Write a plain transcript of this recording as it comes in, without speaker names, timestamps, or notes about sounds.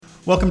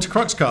Welcome to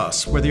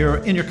Cruxcast. Whether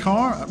you're in your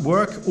car, at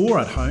work, or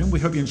at home,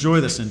 we hope you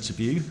enjoy this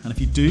interview. And if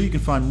you do, you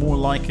can find more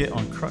like it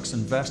on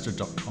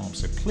cruxinvestor.com.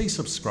 So please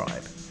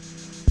subscribe.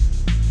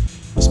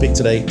 I speak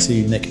today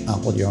to Nick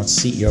Appleyard,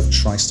 CEO of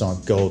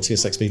Tristar Gold,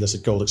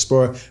 TSXV-listed gold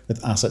explorer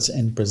with assets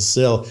in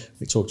Brazil.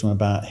 We talked to him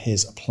about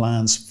his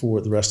plans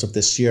for the rest of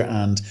this year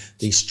and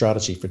the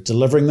strategy for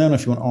delivering them.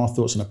 If you want our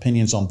thoughts and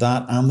opinions on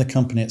that and the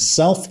company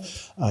itself,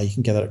 you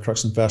can get that at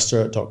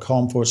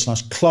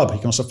cruxinvestor.com/club. You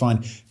can also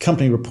find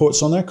company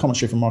reports on there,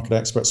 commentary from market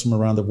experts from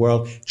around the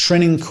world,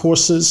 training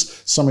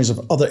courses, summaries of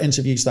other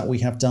interviews that we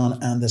have done,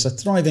 and there's a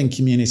thriving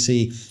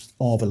community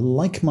of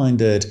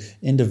like-minded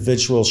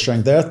individuals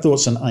sharing their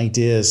thoughts and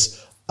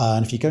ideas.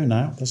 And if you go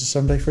now, there's a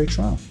 7-day free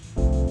trial.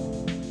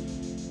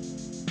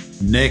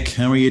 Nick,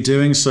 how are you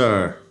doing,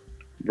 sir?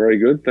 Very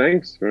good,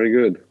 thanks. Very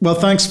good. Well,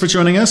 thanks for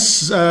joining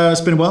us.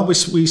 It's been a while.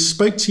 We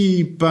spoke to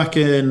you back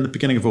in the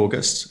beginning of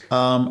August.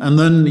 And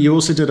then you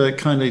also did a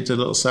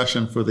little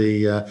session for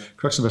the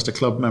Crux Investor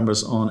Club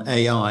members on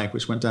AI,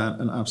 which went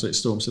down an absolute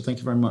storm. So thank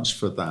you very much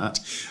for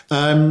that.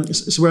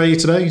 So where are you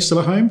today? You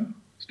still at home?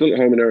 Still at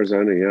home in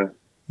Arizona, yeah.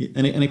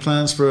 Any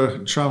plans for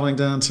traveling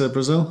down to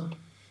Brazil?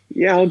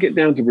 Yeah, I'll get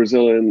down to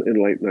Brazil in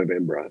late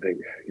November, I think.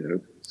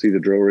 See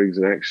the drill rigs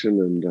in action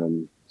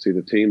and see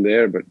the team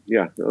there. But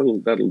yeah,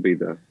 that'll be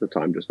the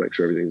time. Just make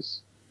sure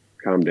everything's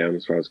calmed down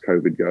as far as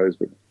COVID goes.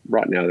 But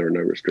right now there are no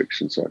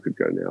restrictions, so I could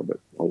go now.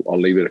 But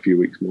I'll leave it a few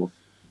weeks more.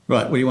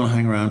 Right. Well, you want to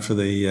hang around for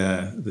the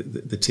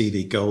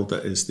TV gold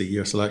that is the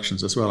US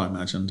elections as well, I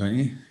imagine, don't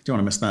you? Do you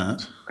want to miss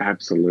that?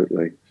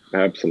 Absolutely,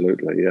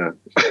 yeah.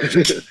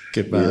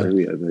 Good man.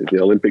 Yeah,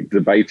 the Olympic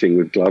debating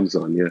with gloves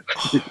on, yeah.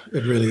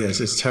 It really is.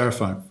 It's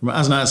terrifying.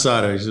 As an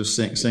outsider, just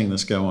seeing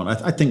this go on,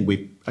 I think to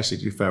be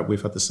fair,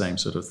 we've had the same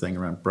sort of thing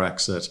around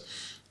Brexit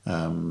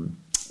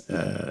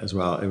as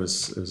well. It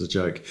was a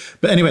joke.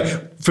 But anyway,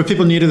 for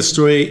people new to the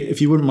story, if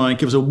you wouldn't mind,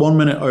 give us a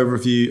 1-minute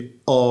overview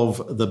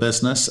of the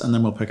business, and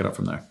then we'll pick it up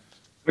from there.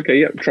 Okay,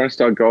 yeah,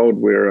 Tristar Gold.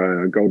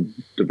 We're a gold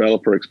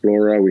developer,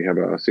 explorer. We have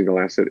a single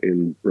asset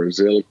in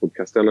Brazil called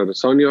Castelo de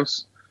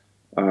Sonhos.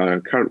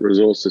 Current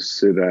resources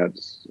sit at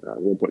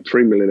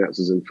 1.3 million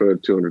ounces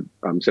inferred,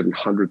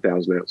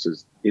 700,000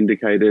 ounces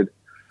indicated.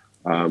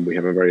 We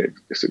have a very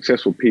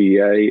successful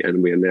PEA,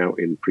 and we are now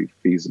in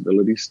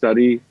pre-feasibility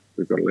study.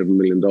 We've got $11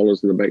 million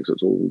in the bank, so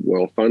it's all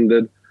well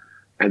funded.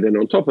 And then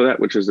on top of that,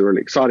 which is the really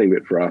exciting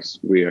bit for us,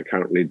 we are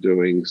currently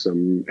doing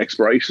some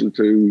exploration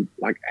to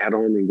add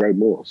on and grow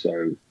more.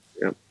 So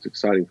yeah, it's an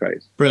exciting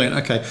phase. Brilliant.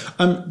 Okay.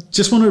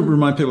 Just want to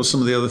remind people of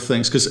some of the other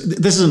things, because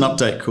this is an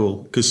update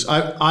call, because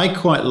I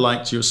quite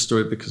liked your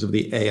story because of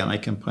the AI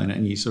component,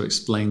 and you sort of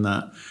explained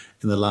that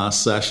in the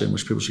last session,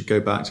 which people should go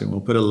back to, and we'll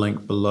put a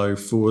link below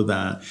for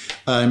that.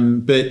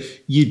 But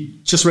you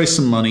just raised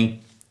some money.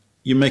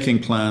 You're making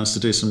plans to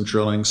do some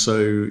drilling.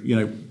 So,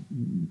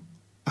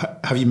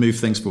 have you moved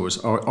things forward?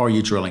 Are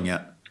you drilling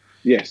yet?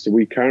 Yes. So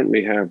we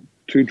currently have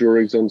 2 drill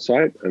rigs on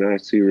site, an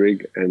RC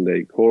rig and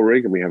a core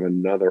rig, and we have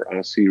another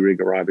RC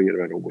rig arriving in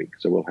about a week.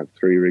 So we'll have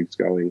 3 rigs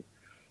going,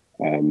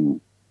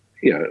 and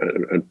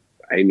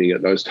aiming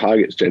at those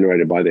targets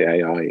generated by the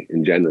AI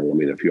in general. I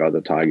mean, a few other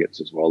targets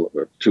as well that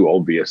were too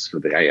obvious for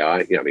the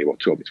AI.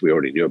 Too obvious, we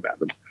already knew about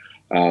them.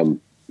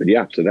 But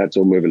yeah, so that's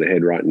all moving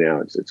ahead right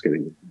now. It's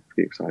getting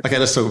pretty exciting. Okay,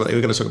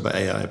 we're going to talk about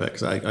AI a bit,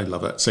 because I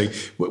love it. So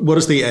what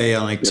has the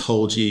AI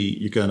told you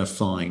you're going to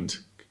find?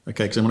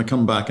 Okay, because I'm going to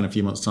come back in a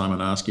few months' time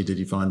and ask you, did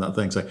you find that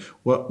thing? So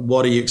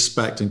what are you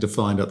expecting to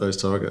find at those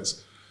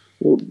targets?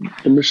 Well,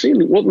 what the machine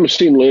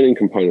learning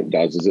component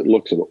does is it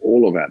looks at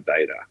all of our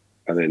data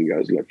and then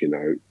goes, look,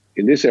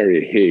 in this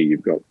area here,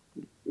 you've got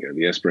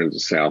the Esperanza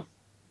South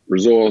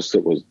resource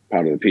that was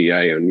part of the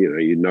PEA, and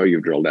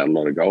you've drilled out a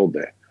lot of gold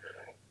there.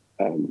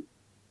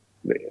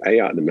 The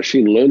AI, the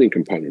machine learning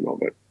component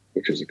of it,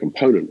 which is a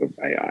component of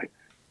AI,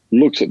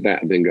 looks at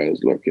that and then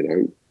goes, look,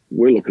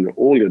 we're looking at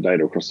all your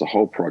data across the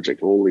whole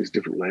project, all these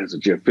different layers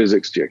of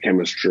geophysics,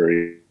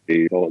 geochemistry,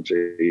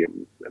 geology,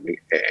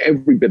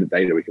 every bit of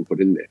data we can put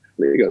in there.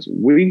 And it goes,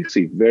 we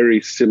see very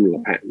similar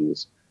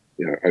patterns,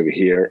 over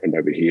here and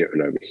over here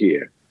and over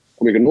here.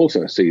 And we can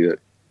also see that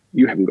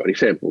you haven't got any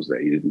samples there.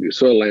 You didn't do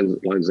soil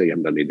lines there. You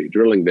haven't done any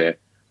drilling there.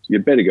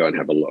 You'd better go and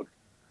have a look.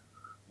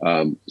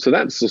 So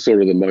that's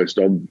the most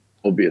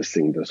obvious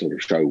thing to sort of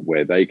show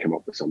where they come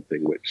up with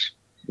something which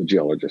the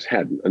geologists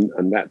hadn't.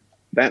 And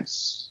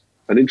that's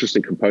an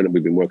interesting component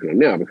we've been working on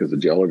now, because the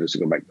geologists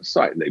have gone back to the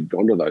site and they've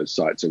gone to those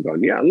sites and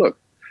gone, yeah, look,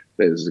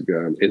 there's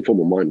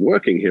informal mine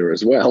working here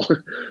as well.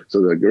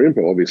 So the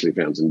Garimpo obviously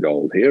found some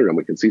gold here, and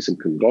we can see some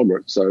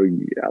conglomerates. So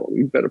yeah,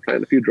 we better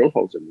plant a few drill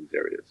holes in these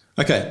areas.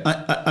 Okay,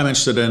 I'm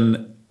interested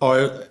in,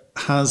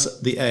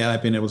 has the AI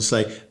been able to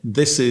say,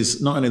 this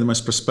is not only the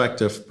most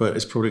prospective, but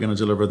it's probably going to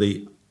deliver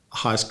the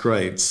highest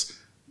grades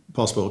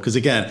possible? Because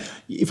again,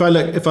 if I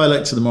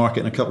look to the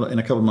market in a couple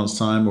of months'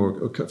 time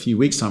or a few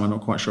weeks' time, I'm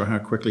not quite sure how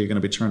quickly you're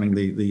going to be turning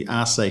the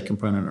assay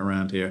component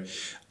around here.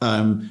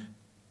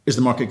 Is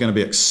the market going to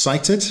be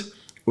excited,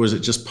 or is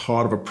it just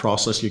part of a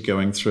process you're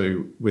going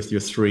through with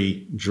your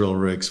 3 drill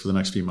rigs for the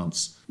next few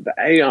months? The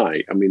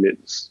AI,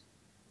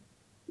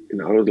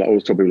 I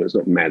always tell people it's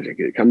not magic.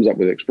 It comes up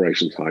with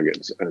exploration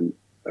targets, and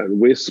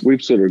we've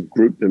sort of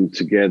grouped them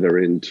together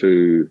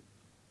into,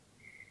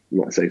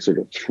 you might say, sort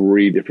of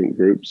three different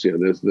groups.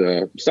 There's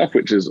the stuff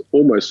which is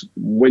almost,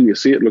 when you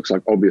see it, looks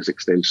like obvious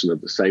extension of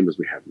the same as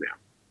we have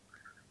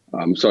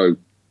now. So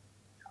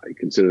I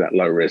consider that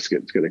low risk.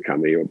 It's going to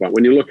come here, but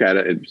when you look at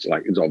it,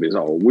 it's obvious.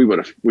 Oh, we would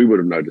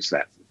have noticed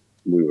that.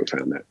 We would have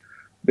found that.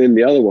 Then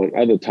the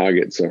other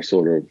targets are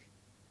sort of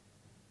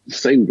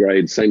same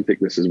grade, same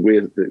thickness as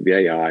where the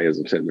AI, as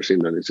I've said, machine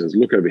learning says,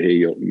 look over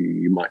here,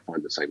 you might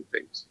find the same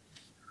things.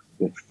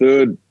 The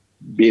third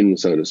bin,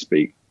 so to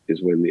speak,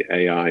 is when the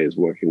AI is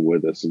working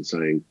with us and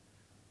saying,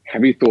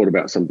 have you thought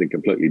about something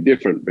completely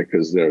different?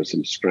 Because there are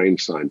some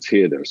strange signs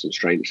here, there are some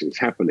strange things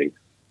happening,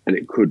 and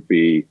it could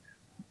be,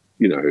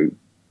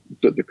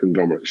 that the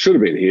conglomerate should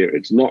have been here,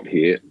 it's not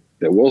here.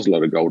 There was a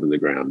lot of gold in the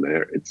ground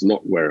there. It's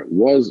not where it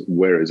was.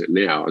 Where is it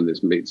now? And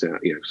this meets our,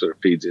 sort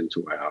of feeds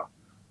into our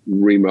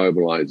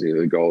remobilizing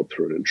the gold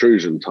through an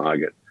intrusion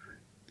target.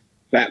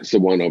 That's the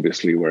one,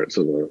 obviously, where it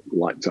sort of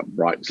lights up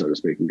bright, so to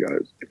speak, and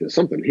goes, if there's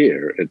something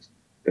here,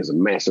 there's a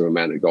massive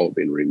amount of gold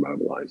being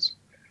remobilized.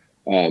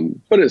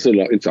 But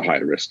it's a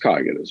higher risk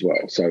target as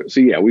well. So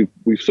yeah,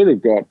 we've sort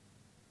of got,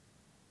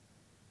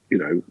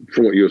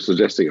 from what you were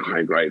suggesting,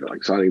 high grade,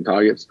 exciting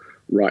targets,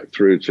 right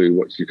through to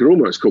what you could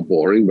almost call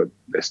boring, but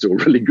they're still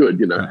really good,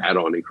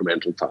 add-on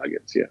incremental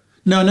targets. Yeah.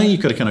 No, I know you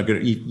could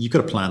have you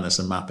could have planned this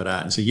and map it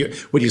out. And so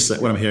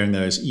what I'm hearing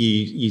there is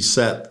you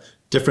set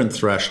different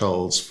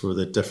thresholds for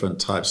the different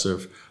types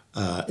of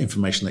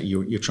information that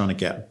you're trying to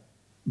get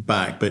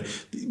back. But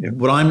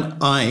what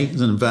I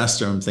as an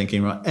investor, I'm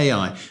thinking, right,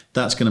 AI,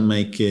 that's going to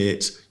make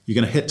it, you're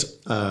going to hit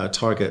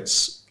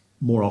targets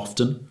more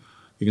often.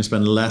 You're going to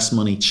spend less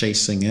money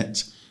chasing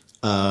it.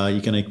 You're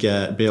going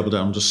to be able to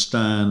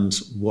understand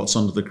what's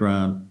under the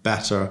ground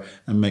better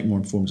and make more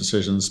informed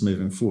decisions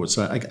moving forward.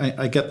 So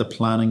I get the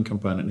planning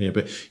component here,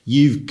 but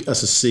you've,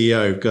 as a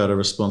CEO, got a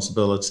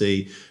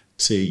responsibility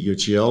to your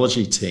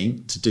geology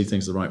team to do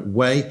things the right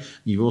way.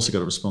 You've also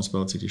got a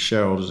responsibility to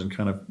shareholders and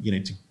kind of,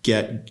 to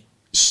get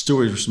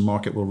stories the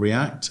market will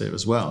react to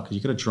as well, because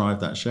you've got to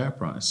drive that share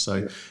price.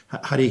 So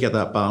how do you get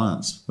that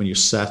balance when you're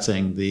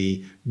setting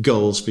the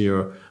goals for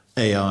your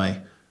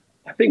AI?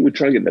 I think we're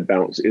trying to get the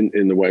balance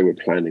in the way we're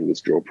planning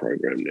this drill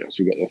program now.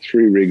 So we've got the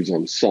 3 rigs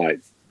on site,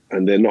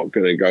 and they're not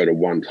going to go to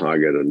one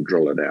target and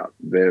drill it out.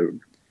 They're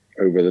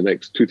over the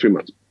next 2-3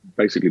 months,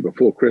 basically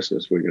before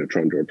Christmas, we're going to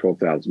try and drill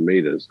 12,000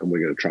 meters, and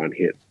we're going to try and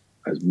hit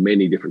as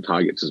many different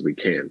targets as we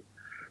can.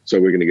 So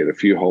we're going to get a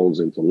few holes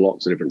into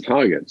lots of different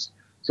targets.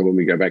 So when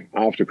we go back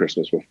after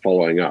Christmas, we're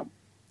following up.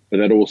 But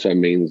that also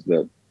means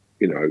that,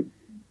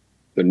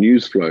 the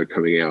news flow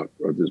coming out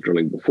of this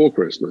drilling before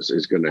Christmas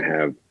is going to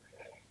have,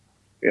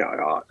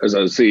 as a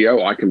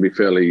CEO, I can be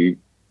fairly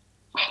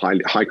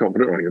high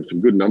confident. I have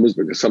some good numbers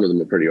because some of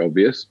them are pretty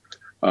obvious.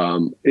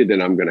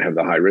 Then I'm going to have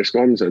the high risk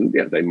ones, and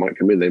they might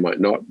come in, they might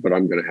not, but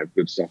I'm going to have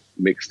good stuff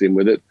mixed in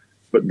with it.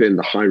 But then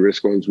the high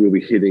risk ones, will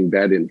be hitting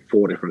that in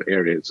 4 different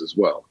areas as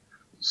well.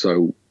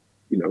 So,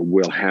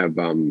 we'll have,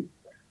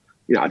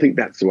 I think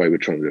that's the way we're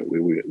trying to do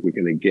it. We're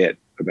going to get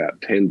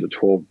about 10 to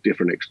 12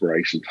 different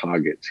exploration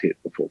targets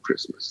hit before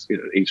Christmas,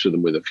 each of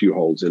them with a few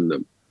holes in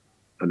them.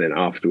 And then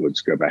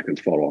afterwards, go back and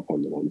follow up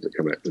on the ones that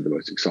come out with the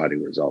most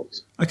exciting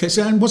results. Okay,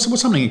 so and what's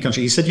happening in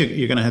country? You said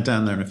you're going to head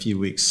down there in a few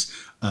weeks'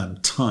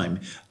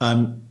 time.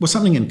 What's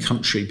happening in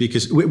country?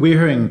 Because we're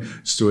hearing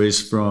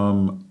stories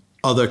from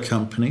other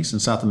companies in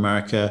South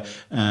America,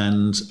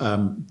 and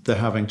they're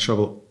having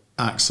trouble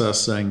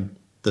accessing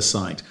the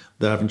site.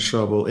 They're having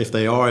trouble, if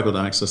they are able to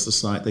access the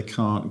site, they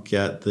can't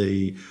get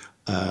the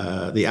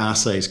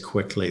assays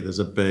quickly. There's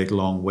a big,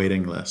 long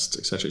waiting list,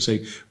 etc. So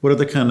what are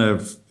the kind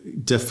of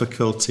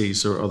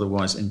difficulties or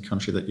otherwise in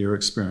country that you're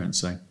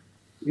experiencing?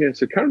 Yeah,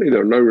 so currently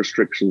there are no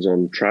restrictions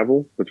on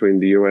travel between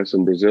the US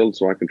and Brazil,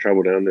 so I can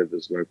travel down there.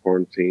 There's no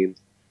quarantine.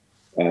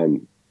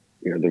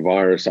 The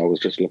virus, I was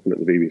just looking at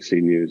the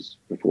BBC News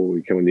before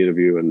we came on the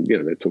interview, and,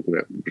 they're talking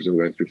about Brazil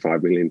going through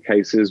 5 million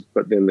cases,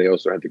 but then they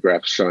also had the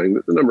graphs showing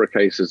that the number of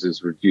cases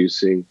is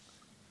reducing.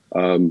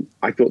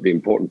 I thought the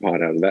important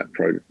part out of that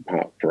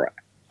part for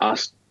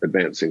us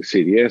advancing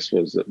CDS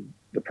was that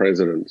the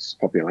president's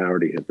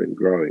popularity has been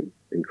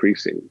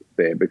increasing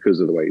there because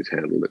of the way he's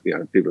handled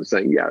it. People are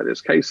saying,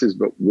 there's cases,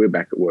 but we're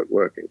back at work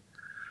working.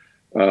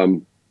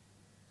 The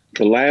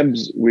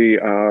labs, we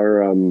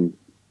are, I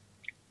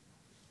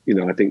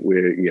think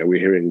we're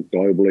hearing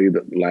globally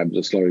that labs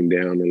are slowing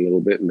down a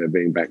little bit, and they're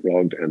being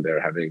backlogged, and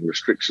they're having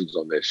restrictions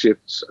on their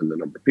shifts and the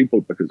number of people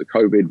because of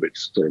COVID,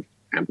 which sort of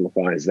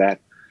amplifies that.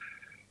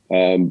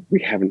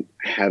 We haven't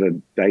had a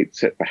date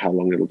set for how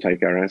long it'll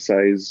take our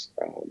assays.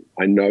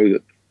 I know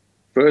that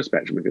the first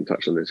batch, and we can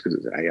touch on this because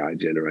it's AI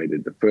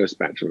generated, the first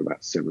batch of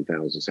about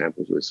 7,000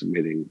 samples we're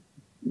submitting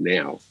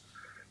now,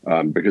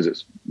 because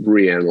it's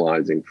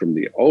reanalyzing from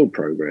the old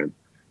program,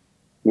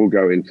 will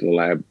go into the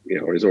lab,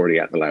 or is already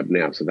at the lab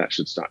now. So that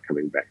should start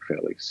coming back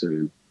fairly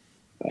soon.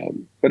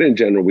 But in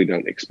general, we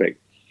don't expect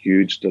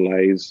huge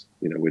delays.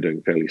 We're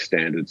doing fairly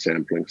standard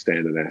sampling,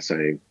 standard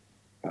assaying.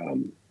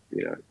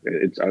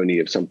 It's only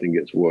if something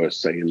gets worse,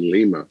 say in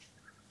Lima,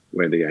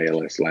 where the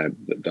ALS lab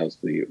that does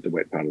the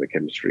wet part of the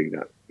chemistry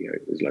that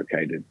is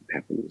located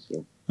happens.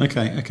 So.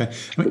 Okay.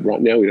 But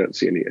right now we don't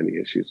see any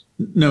issues.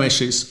 No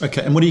issues.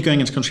 Okay. And what are you going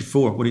into country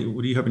for? What are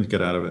you hoping to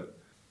get out of it?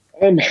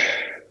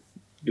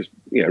 Just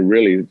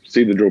really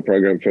see the drill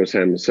program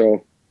firsthand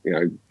myself.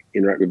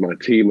 Interact with my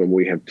team, and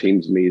we have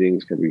Teams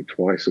meetings probably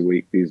twice a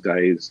week these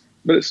days.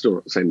 But it's still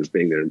not the same as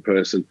being there in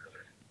person.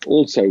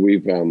 Also,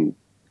 we've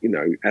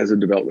as a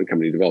development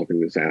company developing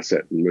this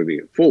asset and moving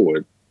it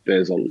forward,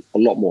 there's a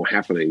lot more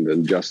happening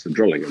than just the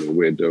drilling. I mean,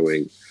 we're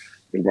doing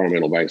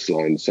environmental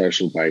baselines,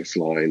 social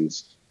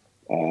baselines.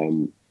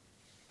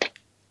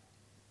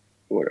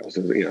 What else?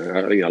 I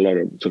think a lot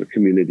of sort of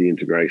community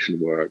integration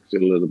work, a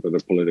little bit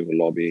of political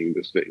lobbying,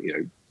 just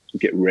to,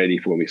 get ready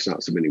for when we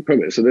start submitting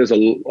permits. So there's a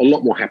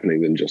lot more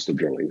happening than just the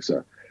drilling.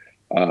 So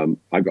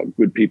I've got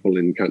good people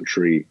in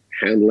country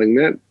handling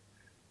that.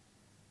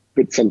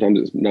 But sometimes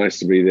it's nice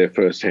to be there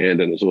firsthand,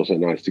 and it's also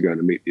nice to go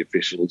and meet the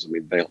officials. I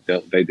mean,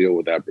 they deal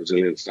with our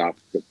Brazilian staff,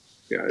 but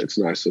it's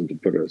nice to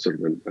put a sort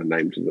of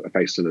a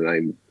face and a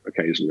name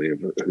occasionally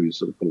of who's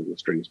sort of pulling the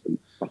strings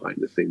behind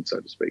the scenes,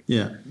 so to speak.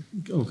 Yeah,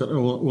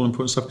 all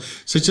important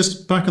stuff. So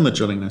just back on the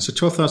drilling now. So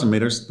 12,000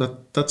 meters,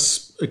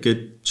 that's a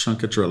good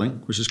chunk of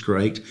drilling, which is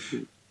great.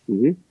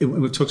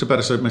 Mm-hmm. We've talked about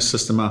a sort of more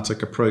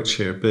systematic approach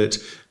here, but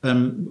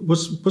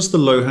what's the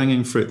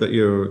low-hanging fruit that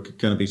you're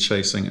going to be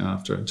chasing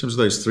after in terms of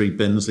those 3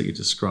 bins that you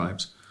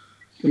described?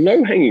 The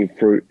low-hanging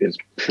fruit is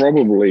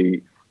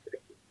probably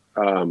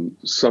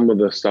some of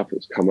the stuff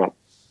that's come up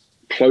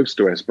close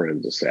to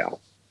Esperanza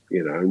South,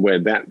 and where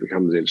that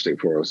becomes interesting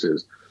for us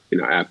is,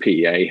 our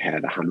PEA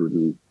had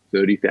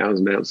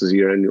 130,000 ounces a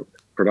year annual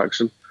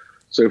production.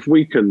 So if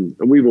we can,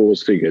 and we've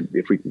always figured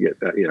if we can get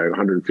that,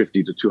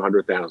 150 to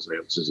 200,000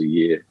 ounces a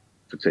year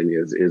for 10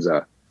 years is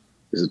a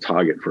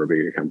target for a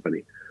bigger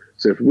company.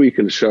 So if we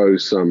can show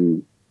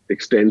some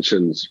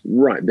extensions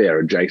right there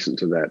adjacent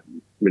to that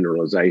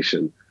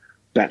mineralization,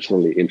 that's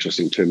really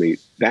interesting to me.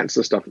 That's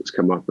the stuff that's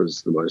come up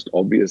as the most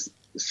obvious,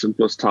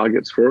 simplest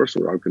targets for us,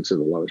 or I would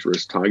consider the lowest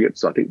risk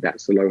targets. So I think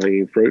that's the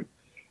low-hanging fruit,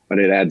 but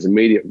it adds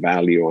immediate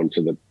value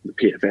onto the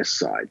PFS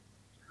side.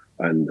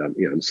 And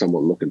and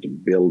someone looking to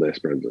build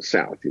Esperanza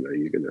South,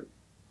 you're going to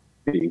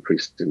be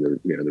increasing the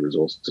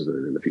resources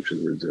and in the future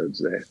the reserves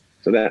there.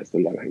 So that's the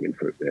low-hanging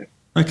fruit there.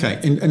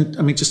 Okay, and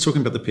I mean, just talking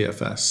about the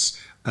PFS,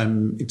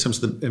 in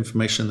terms of the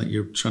information that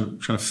you're trying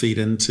to feed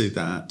into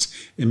that,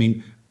 I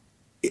mean,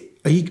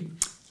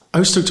 I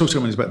was talking to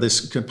companies about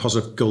this kind of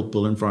positive gold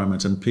bull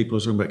environment, and people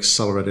are talking about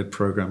accelerated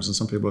programs, and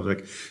some people are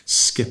like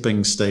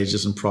skipping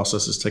stages and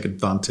processes, take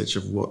advantage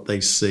of what they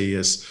see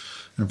as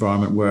an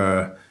environment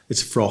where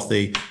it's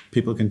frothy,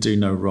 people can do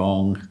no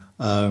wrong.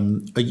 Are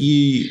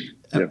you,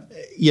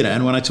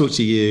 and when I talk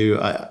to you,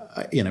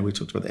 we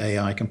talked about the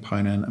AI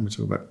component, and we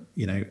talk about,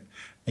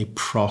 a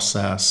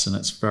process, and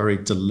it's very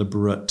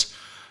deliberate.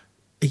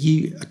 Are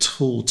you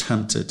at all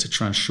tempted to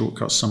try and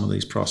shortcut some of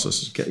these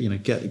processes, get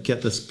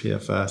this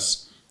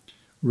PFS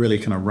really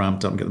kind of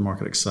ramped up and get the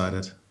market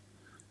excited?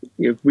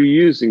 We're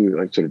using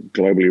like sort of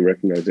globally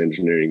recognized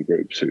engineering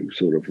groups who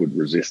sort of would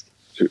resist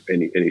to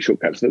any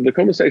shortcuts. The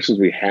conversations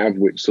we have,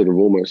 which sort of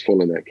almost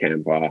fall in that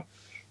camp, are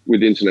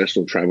with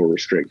international travel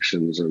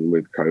restrictions and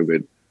with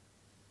COVID.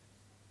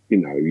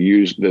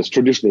 There's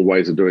traditional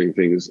ways of doing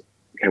things.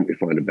 Can we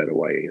find a better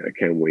way?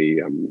 Can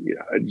we?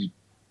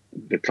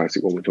 The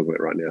classic one we're talking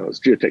about right now is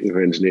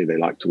geotechnical engineer. They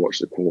like to watch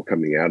the core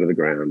coming out of the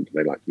ground.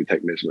 They like to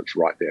take measurements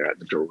right there at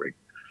the drill rig.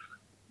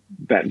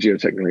 That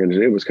geotechnical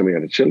engineer was coming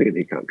out of Chile and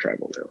he can't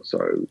travel now.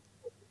 So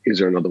is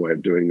there another way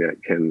of doing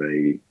that? Can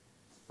we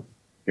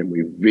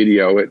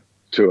video it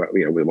to,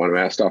 with one of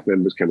our staff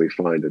members? Can we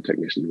find a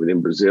technician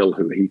within Brazil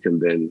who he can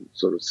then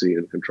sort of see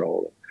and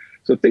control it?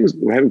 So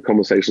we're having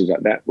conversations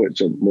like that,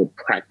 which are more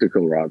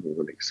practical rather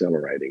than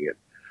accelerating it.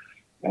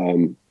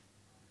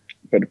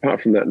 But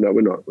apart from that, no,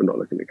 we're not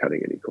looking at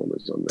cutting any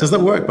corners on that. Does that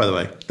work, by the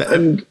way?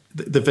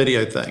 The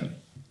video thing?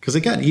 Because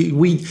again,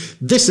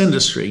 this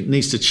industry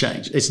needs to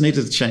change. It's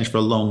needed to change for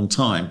a long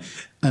time.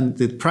 And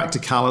the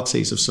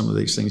practicalities of some of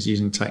these things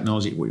using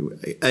technology,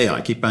 AI,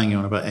 I keep banging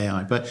on about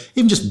AI, but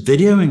even just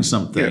videoing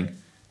something,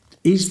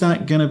 is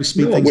that going to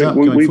speed things up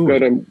going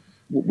forward?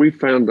 We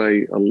found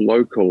a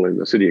local in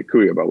the city of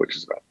Cuiabá, which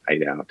is about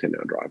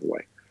 10-hour drive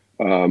away,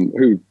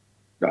 who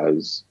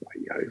does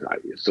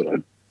sort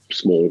of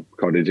small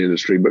cottage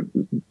industry, but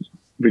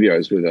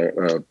videos with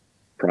a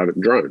private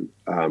drone.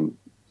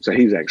 So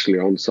he's actually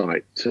on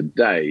site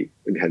today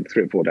and had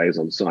 3 or 4 days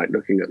on site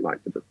looking at like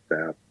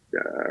the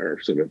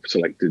sort of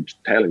selected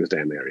tailings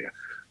dam area,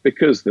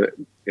 because the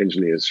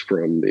engineers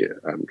from the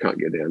can't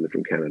get down there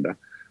from Canada.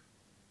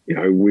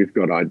 We've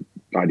got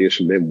ideas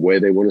from them where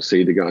they want to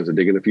see the guys are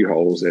digging a few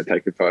holes. They're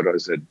taking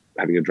photos. They're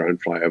having a drone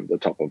fly over the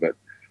top of it.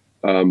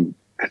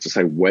 I have to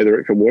say whether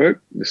it can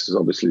work. This is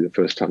obviously the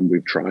first time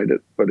we've tried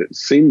it, but it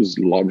seems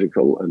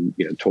logical. And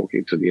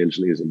talking to the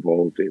engineers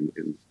involved in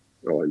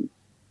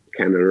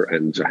Canada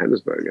and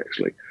Johannesburg,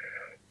 actually,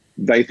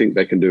 they think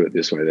they can do it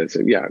this way. They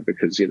say,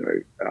 because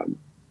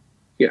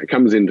it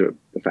comes into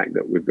the fact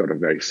that we've got a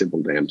very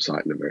simple dam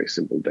site and a very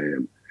simple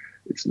dam.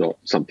 It's not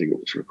something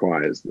which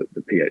requires the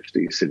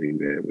PhD sitting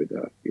there with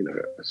a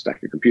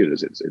stack of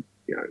computers.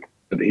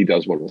 But he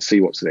does want to see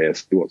what's there,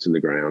 see what's in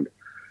the ground,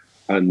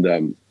 and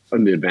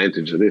the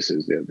advantage of this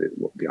is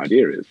what the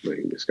idea is.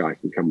 This guy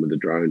can come with a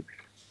drone,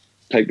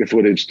 take the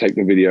footage, take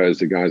the videos.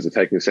 The guys are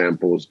taking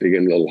samples, dig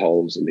in little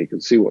holes, and he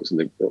can see what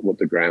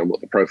the ground,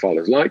 what the profile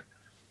is like.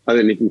 And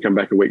then he can come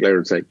back a week later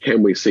and say,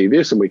 "Can we see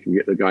this?" And we can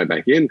get the guy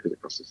back in, because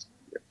it costs us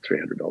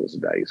 $300 a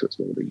day, so it's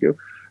not a big deal,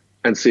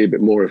 and see a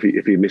bit more if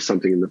he missed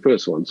something in the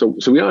first one. So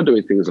we are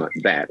doing things like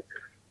that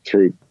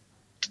through,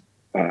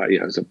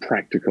 as a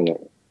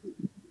practical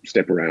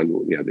step around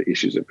the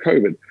issues of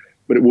COVID.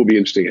 But it will be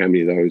interesting how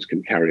many of those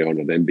can carry on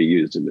and then be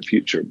used in the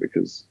future,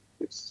 because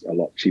it's a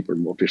lot cheaper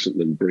and more efficient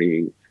than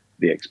bringing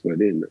the expert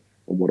in.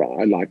 And what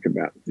I like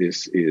about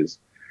this is,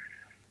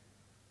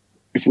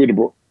 if we'd have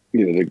brought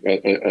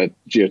a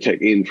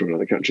geotech in from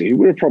another country, he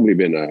would have probably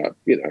been a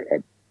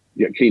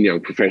keen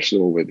young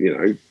professional with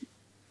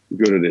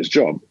good at his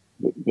job.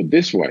 But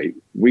this way,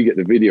 we get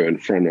the video in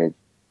front of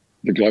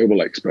the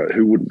global expert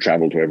who wouldn't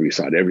travel to every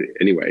site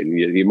anyway. And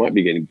you might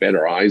be getting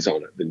better eyes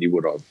on it than you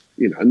would have,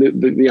 and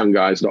the young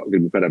guy's not going to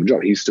be better of a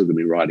job. He's still going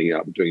to be writing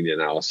up, doing the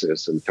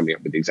analysis and coming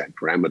up with the exact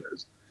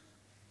parameters.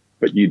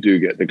 But you do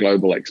get the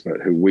global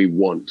expert who we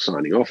want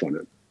signing off on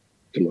it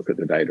to look at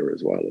the data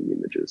as well and the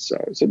images. So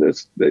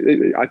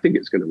I think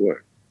it's going to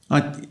work.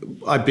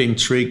 I'd be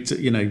intrigued,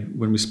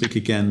 when we speak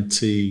again,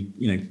 to,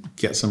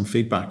 get some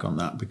feedback on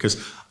that,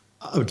 because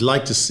I would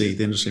like to see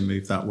the industry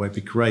move that way.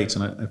 It'd be great.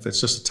 And if it's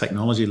just a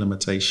technology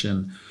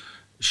limitation,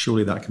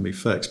 surely that can be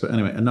fixed. But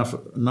anyway, enough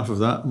of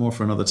that, more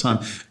for another time.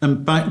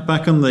 And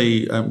back on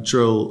the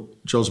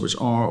drills which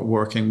are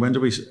working, when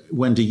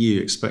do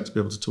you expect to be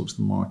able to talk to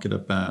the market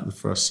about the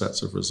first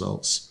sets of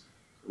results?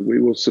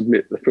 We will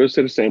submit the first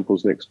set of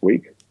samples next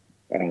week.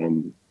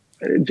 And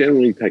it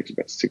generally takes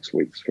about 6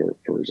 weeks for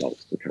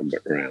results to come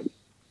back around,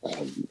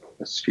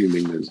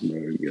 assuming there's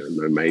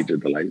no major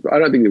delays. But I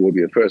don't think there will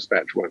be. The first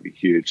batch won't be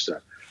huge, so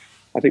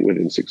I think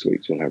within 6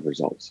 weeks we'll have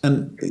results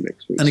from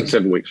next week. So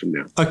 7 weeks from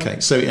now. Okay,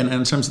 so in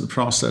terms of the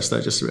process,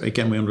 there, just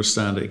again, we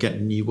understand it, get a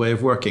new way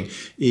of working.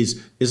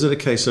 Is it a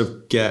case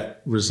of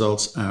get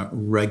results out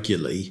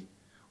regularly,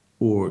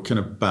 or kind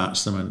of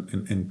batch them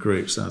in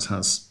groups, as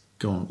has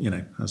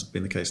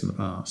been the case in the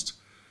past?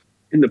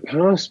 In the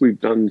past, we've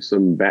done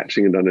some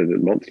batching and done it on a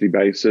monthly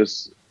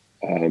basis.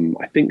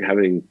 I think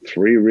having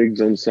 3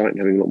 rigs on site and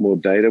having a lot more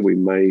data, we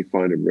may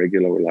find a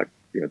regular,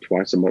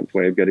 twice a month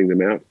way of getting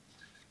them out.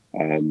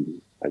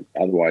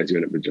 Otherwise, you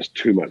end up with just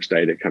too much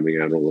data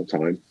coming out all the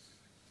time.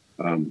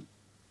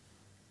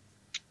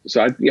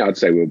 So I'd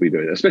say we'll be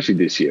doing it, especially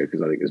this year,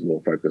 because I think there's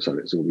more focus on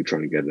it. So we'll be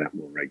trying to get it out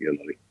more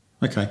regularly.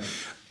 Okay.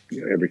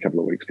 Every couple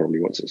of weeks,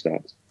 probably, once it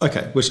starts.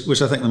 Okay, which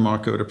I think the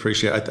market would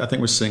appreciate. I think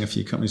we're seeing a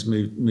few companies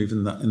move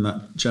in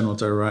that general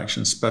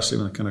direction, especially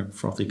in the kind of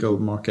frothy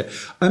gold market.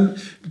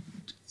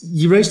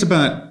 You raised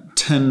about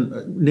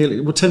 $10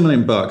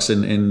 million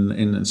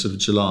in sort of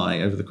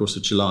July, over the course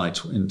of July,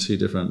 in 2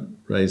 different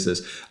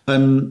raises.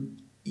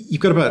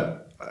 You've got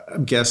about,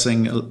 I'm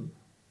guessing,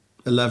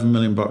 $11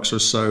 million or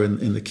so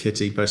in the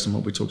kitty, based on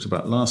what we talked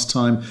about last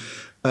time.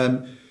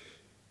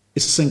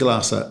 It's a single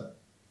asset.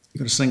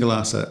 You've got a single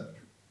asset.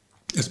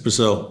 It's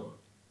Brazil.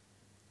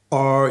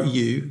 Are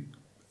you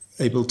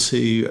able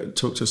to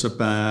talk to us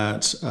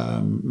about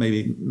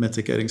maybe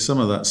mitigating some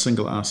of that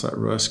single asset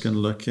risk and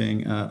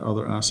looking at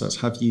other assets?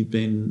 Have you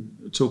been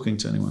talking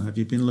to anyone? Have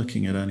you been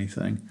looking at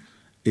anything?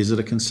 Is it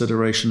a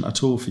consideration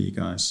at all for you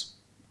guys?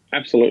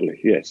 Absolutely.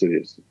 Yes, it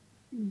is.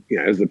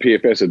 As the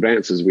PFS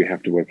advances, we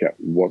have to work out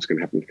what's going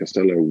to happen with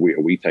Castelo.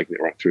 Are we taking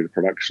it right through to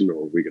production, or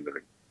are we going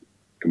to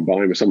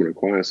combine with someone,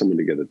 acquire someone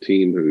to get a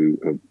team who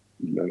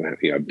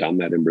have done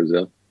that in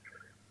Brazil?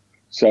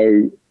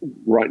 So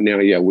right now,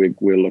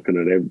 we're looking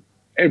at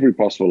every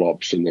possible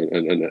option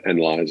and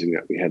analysing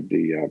that. We had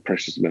the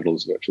Precious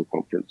Metals Virtual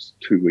Conference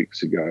 2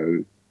 weeks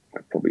ago.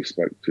 I probably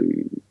spoke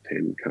to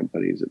 10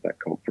 companies at that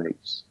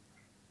conference.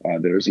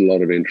 There is a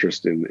lot of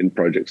interest in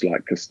projects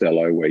like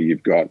Castelo, where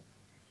you've got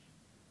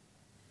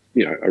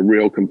a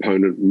real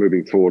component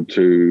moving forward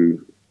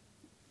to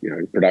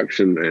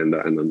production and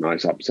a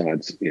nice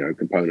upsides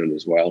component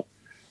as well.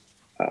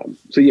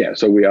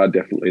 So we are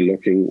definitely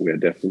looking. We are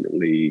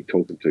definitely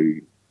talking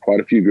to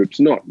quite a few groups.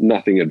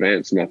 Nothing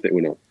advanced.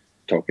 We're not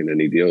talking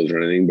any deals or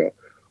anything, but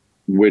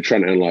we're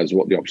trying to analyze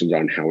what the options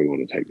are and how we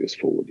want to take this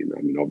forward.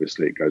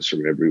 Obviously it goes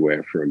from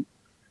everywhere from,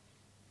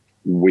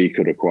 we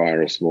could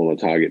acquire a smaller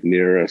target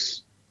near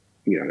us,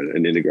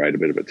 and integrate a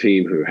bit of a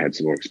team who had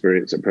some more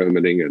experience at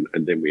permitting,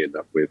 and then we end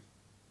up with,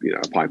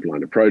 a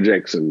pipeline of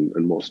projects and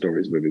more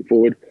stories moving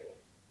forward.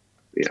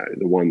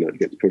 The one that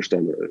gets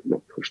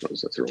not pushed on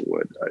us, that's the wrong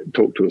word,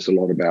 talked to us a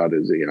lot about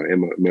is,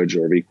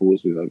 merger of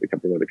equals with a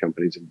couple of other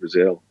companies in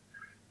Brazil.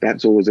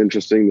 That's always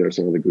interesting. There are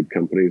some other good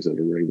companies that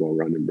are really well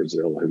run in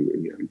Brazil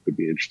who could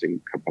be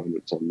interesting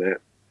components on that.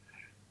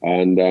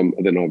 And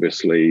then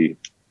obviously,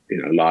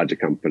 larger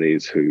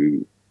companies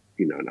who,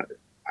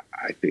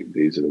 I think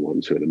these are the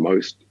ones who are the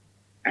most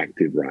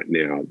active right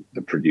now,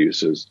 the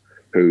producers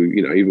who,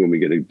 even when we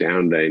get a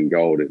down day in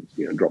gold,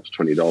 it drops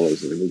 $20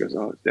 and everyone goes,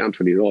 oh, it's down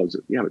 $20.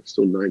 Yeah, but it's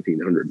still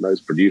 1,900.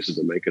 Those producers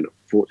are making a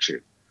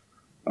fortune.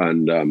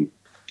 And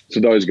so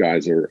those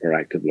guys are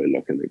actively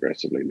looking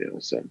aggressively now.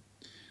 So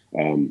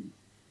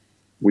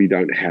we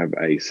don't have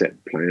a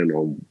set plan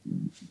on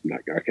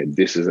like, okay,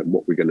 this isn't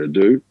what we're going to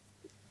do.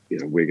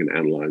 We're going to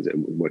analyze it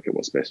and work out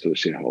what's best for the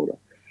shareholder.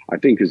 I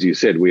think, as you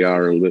said, we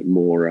are a little bit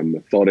more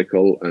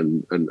methodical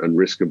and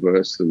risk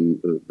averse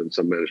than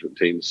some management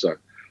teams. So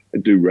I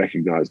do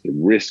recognize the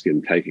risk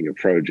in taking a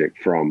project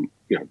from,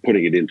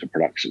 putting it into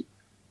production.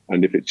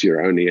 And if it's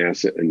your only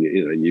asset and,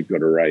 you've got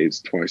to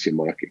raise twice your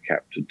market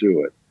cap to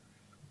do it,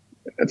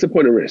 that's a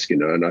point of risk,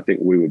 and I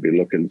think we would be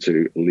looking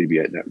to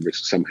alleviate that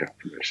risk somehow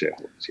from our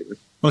shareholders.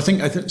 Well,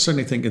 I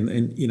certainly think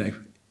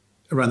in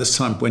around this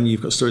time when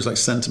you've got stories like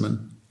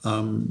Centamin,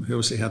 who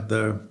obviously had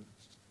their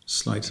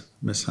slight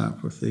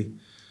mishap with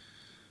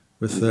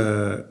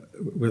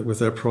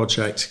their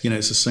project.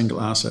 It's a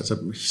single asset, it's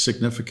a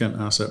significant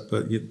asset,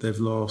 but they've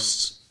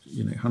lost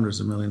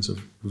hundreds of millions of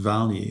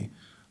value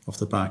off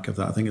the back of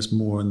that. I think it's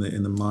more in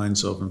the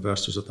minds of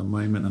investors at the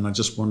moment. And I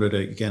just wondered,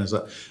 again, is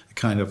that a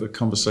kind of a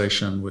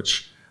conversation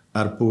which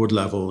at a board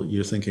level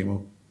you're thinking,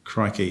 well,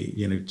 crikey,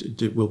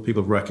 will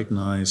people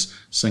recognize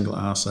single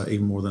asset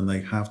even more than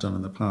they have done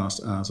in the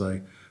past as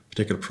a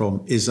particular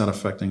problem? Is that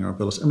affecting our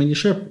ability? I mean, your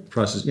share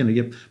prices,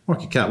 your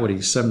market cap, what are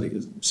you,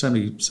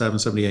 77,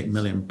 78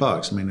 million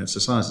bucks? I mean, it's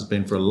the size it's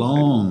been for a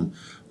long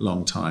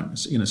time.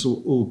 It's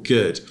all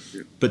good.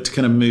 But to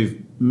kind of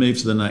move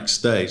to the next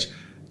stage,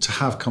 to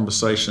have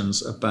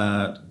conversations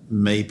about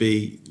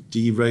maybe do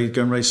you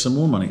go and raise some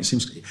more money? It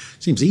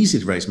seems easy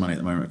to raise money at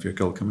the moment if you're a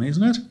gold company,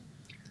 isn't it?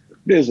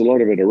 There's a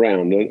lot of it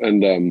around,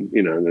 and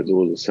there's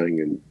always a saying,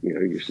 and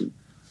you should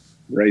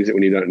raise it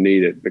when you don't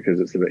need it because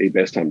it's the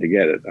best time to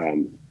get it.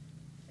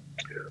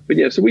 But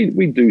yeah, so we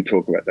do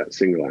talk about that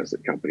single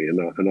asset company, and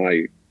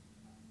I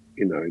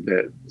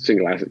that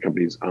single asset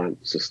companies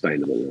aren't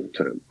sustainable long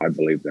term. I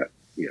believe that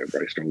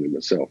very strongly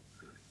myself.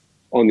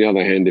 On the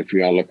other hand, if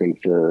we are looking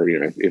for,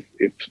 if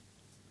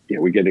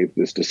we're getting to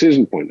this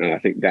decision point, and I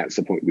think that's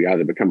the point, we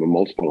either become a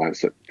multiple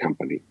asset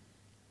company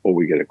or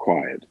we get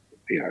acquired,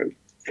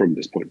 from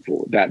this point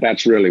forward.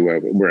 That's really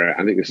where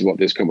I think this is what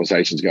this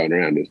conversation's going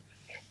around is,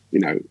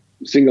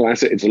 single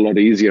asset, it's a lot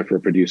easier for a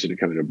producer to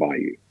come in and buy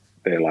you.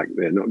 They're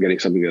not getting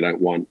something they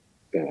don't want.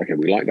 They're like, okay,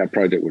 we like that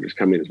project, we'll just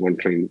come in as one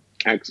clean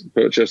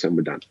purchase and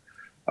we're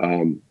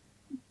done.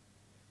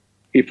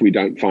 If we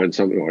don't find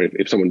something, or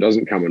if someone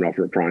doesn't come and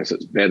offer a price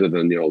that's better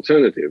than the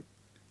alternative,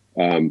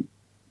 I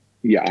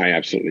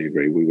absolutely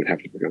agree. We would have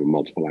to become a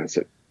multiple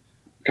asset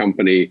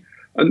company,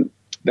 and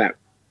that,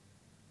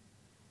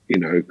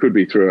 it could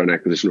be through an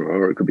acquisition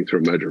or it could be through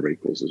a merger of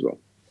equals as well.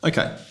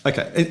 Okay.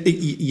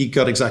 You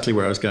got exactly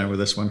where I was going with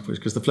this one,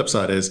 because the flip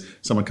side is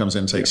someone comes in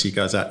and takes you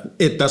guys out.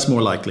 That's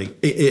more likely,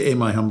 in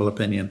my humble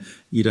opinion.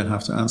 You don't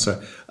have to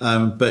answer.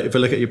 But if I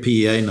look at your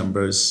PEA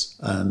numbers,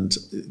 and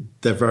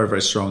they're very,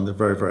 very strong, they're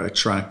very, very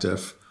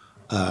attractive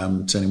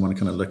to anyone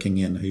kind of looking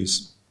in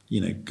who's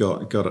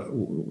got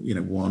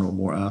one or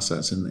more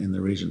assets in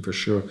the region for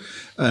sure.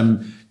 Are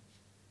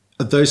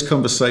those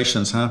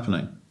conversations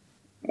happening?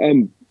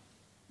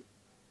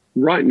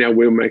 Right now,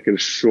 we're making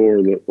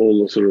sure that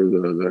all the sort of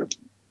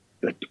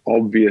the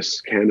obvious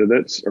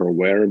candidates are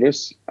aware of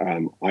us.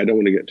 I don't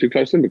want to get too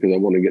close to them because I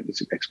want to get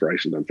this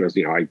exploration done first.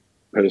 I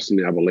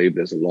believe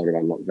there's a lot of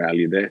unlocked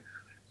value there.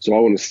 So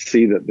I want to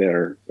see that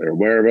they're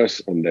aware of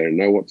us and they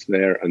know what's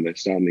there and they're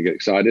starting to get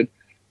excited.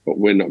 But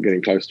we're not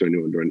getting close to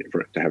anyone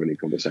to have any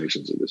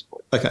conversations at this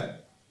point. Okay.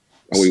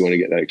 And we want to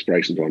get that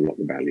exploration to unlock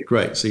the value.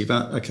 Great. So you've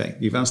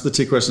answered the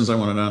two questions I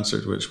wanted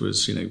answered, which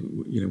was,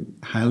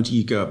 how do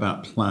you go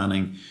about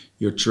planning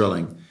your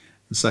drilling?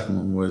 The second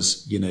one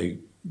was,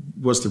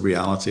 what's the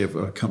reality of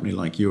a company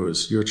like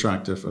yours? You're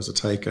attractive as a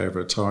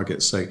takeover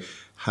target. So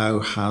how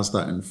has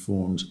that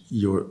informed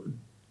your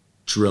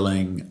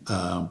drilling,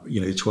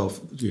 your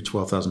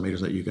 12,000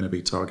 meters that you're going to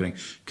be targeting?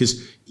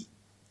 Because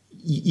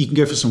you can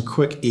go for some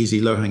quick,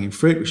 easy, low-hanging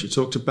fruit, which you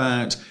talked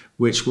about,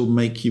 which will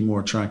make you more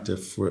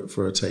attractive for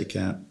a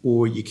takeout,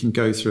 or you can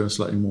go through a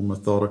slightly more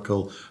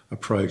methodical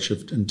approach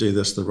and do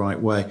this the right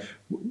way.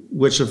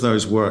 Which of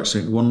those works?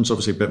 One's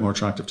obviously a bit more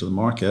attractive to the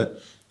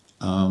market,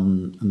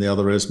 and the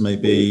other is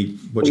maybe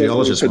what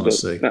geologists want to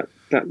see.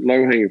 That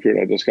low-hanging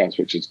fruit I discussed,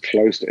 which is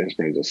close to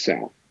Esperanza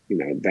South,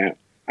 that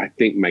I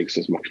think makes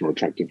us much more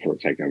attractive for a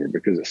takeover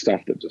because it's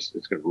stuff that it's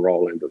going to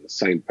roll into the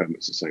same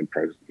permits, the same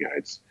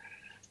project.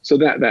 So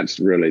that's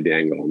really the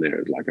angle on there.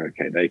 It's like,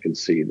 okay, they can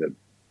see that,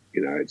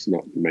 it's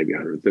not maybe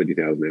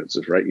 130,000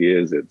 ounces for 8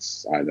 years.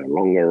 It's either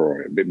longer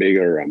or a bit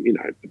bigger,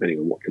 depending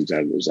on what comes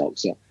out of the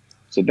results.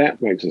 So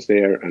that makes us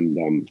there.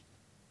 And,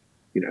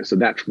 so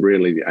that's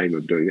really the aim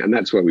of doing it. And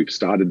that's where we've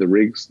started the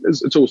rigs.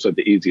 It's also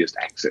the easiest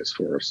access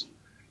for us.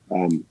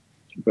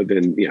 But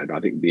then, I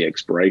think the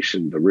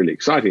exploration, the really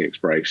exciting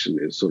exploration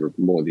is sort of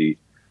more the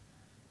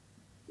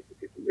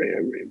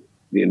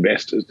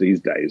investors these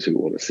days who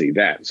want to see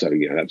that. So,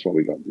 that's why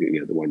we got,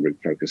 the one rig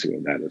focusing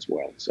on that as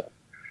well. So,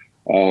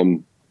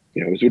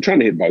 as we're trying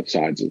to hit both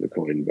sides of the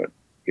coin, but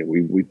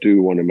we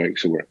do want to make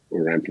sure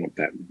we're ramping up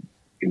that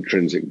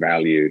intrinsic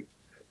value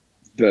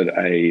that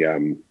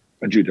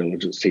a due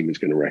diligence team is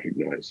going to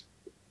recognize.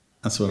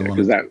 That's what I wanted.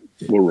 Because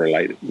that will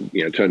relate,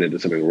 turn into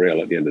something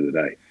real at the end of the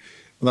day.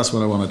 Well, that's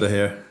what I wanted to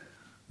hear.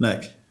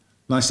 Nick,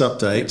 nice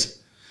update.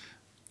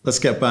 Let's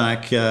get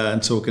back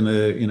and talk in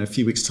a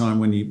few weeks' time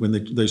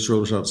when those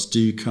drill results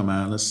do come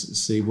out. Let's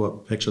see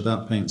what picture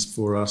that paints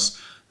for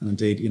us, and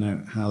indeed,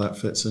 how that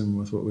fits in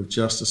with what we've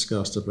just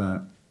discussed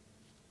about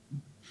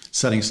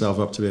setting yourself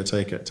up to be a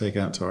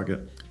takeout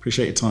target.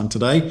 Appreciate your time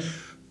today.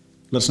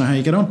 Let us know how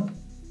you get on.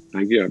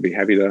 Thank you. I'd be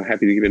happy to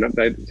give you an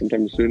update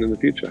sometime soon in the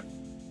future.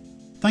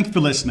 Thank you for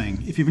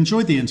listening. If you've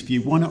enjoyed the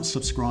interview, why not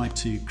subscribe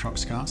to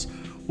Cruxcast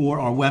or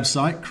our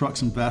website,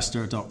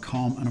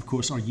 cruxinvestor.com, and of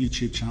course our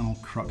YouTube channel,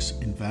 Crux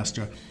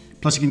Investor.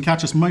 Plus you can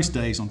catch us most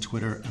days on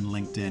Twitter and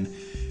LinkedIn.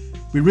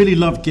 We really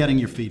love getting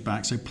your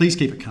feedback, so please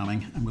keep it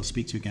coming, and we'll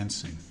speak to you again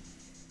soon.